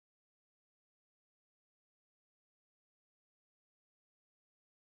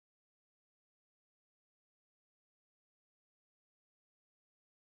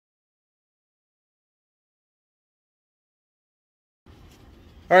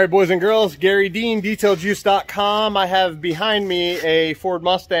All right, boys and girls, Garry Dean, DetailJuice.com. I have behind me a Ford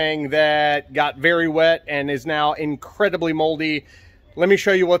Mustang that got very wet and is now incredibly moldy. Let me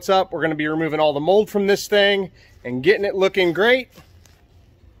show you what's up. We're going to be removing all the mold from this thing and getting it looking great.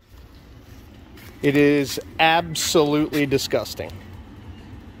 It is absolutely disgusting.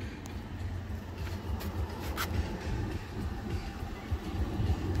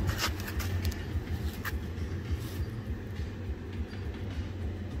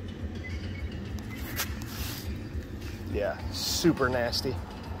 Yeah, super nasty.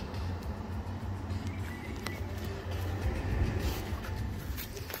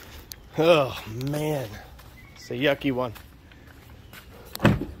 Oh man, it's a yucky one.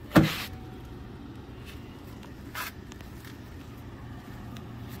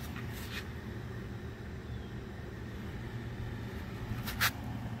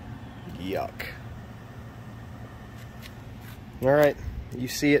 Yuck. All right, you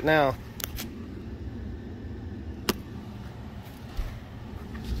see it now.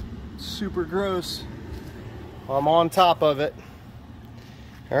 Super gross. I'm on top of it.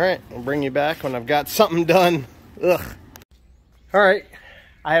 All right, I'll bring you back when I've got something done. Ugh. All right,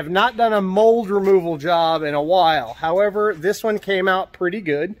 I have not done a mold removal job in a while. However, this one came out pretty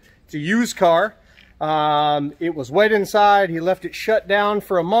good. It's a used car. It was wet inside. He left it shut down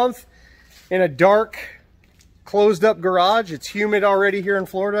for a month in a dark, closed up garage. It's humid already here in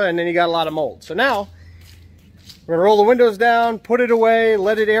Florida, and then he got a lot of mold. So now, we're gonna roll the windows down, put it away,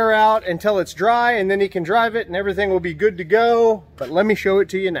 let it air out until it's dry, and then he can drive it and everything will be good to go. But let me show it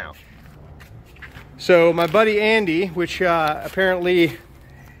to you now. So my buddy Andy, which apparently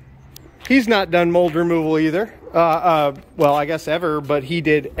he's not done mold removal either. Well, I guess ever, but he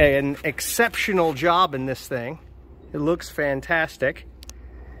did an exceptional job in this thing. It looks fantastic.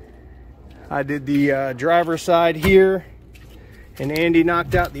 I did the driver's side here, and Andy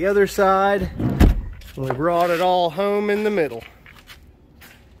knocked out the other side. We brought it all home in the middle.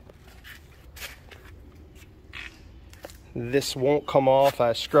 This won't come off.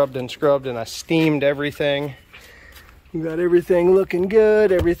 I scrubbed and I steamed everything. We got everything looking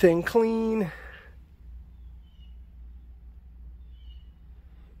good, everything clean.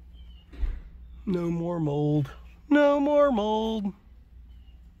 No more mold. No more mold.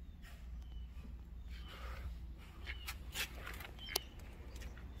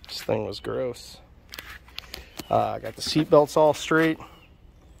 This thing was gross. I got the seat belts all straight.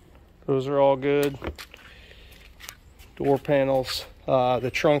 Those are all good. Door panels.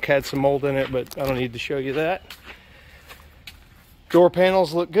 The trunk had some mold in it, but I don't need to show you that. Door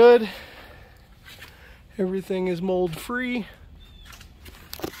panels look good. Everything is mold free.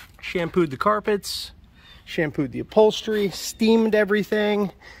 Shampooed the carpets. Shampooed the upholstery. Steamed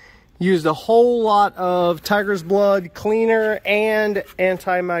everything. Used a whole lot of tiger's blood cleaner and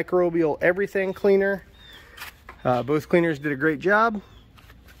antimicrobial everything cleaner. Both cleaners did a great job.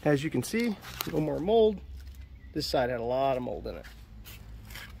 As you can see, no more mold. This side had a lot of mold in it.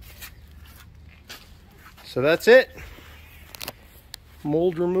 So that's it.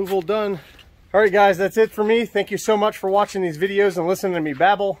 Mold removal done. All right, guys, that's it for me. Thank you so much for watching these videos and listening to me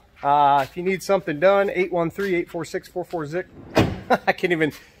babble. If you need something done, 813-846-4406. I can't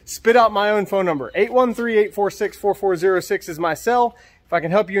even spit out my own phone number. 813-846-4406 is my cell. If I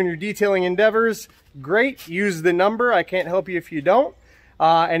can help you in your detailing endeavors, great. Use the number. I can't help you if you don't.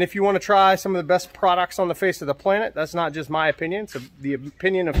 And if you want to try some of the best products on the face of the planet, that's not just my opinion. It's the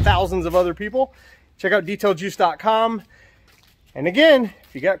opinion of thousands of other people. Check out DetailJuice.com. And again,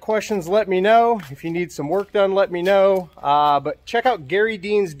 if you got questions, let me know. If you need some work done, let me know. But check out Garry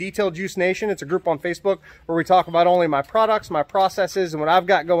Dean's Detail Juice Nation. It's a group on Facebook where we talk about only my products, my processes, and what I've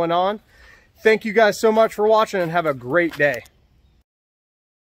got going on. Thank you guys so much for watching, and have a great day.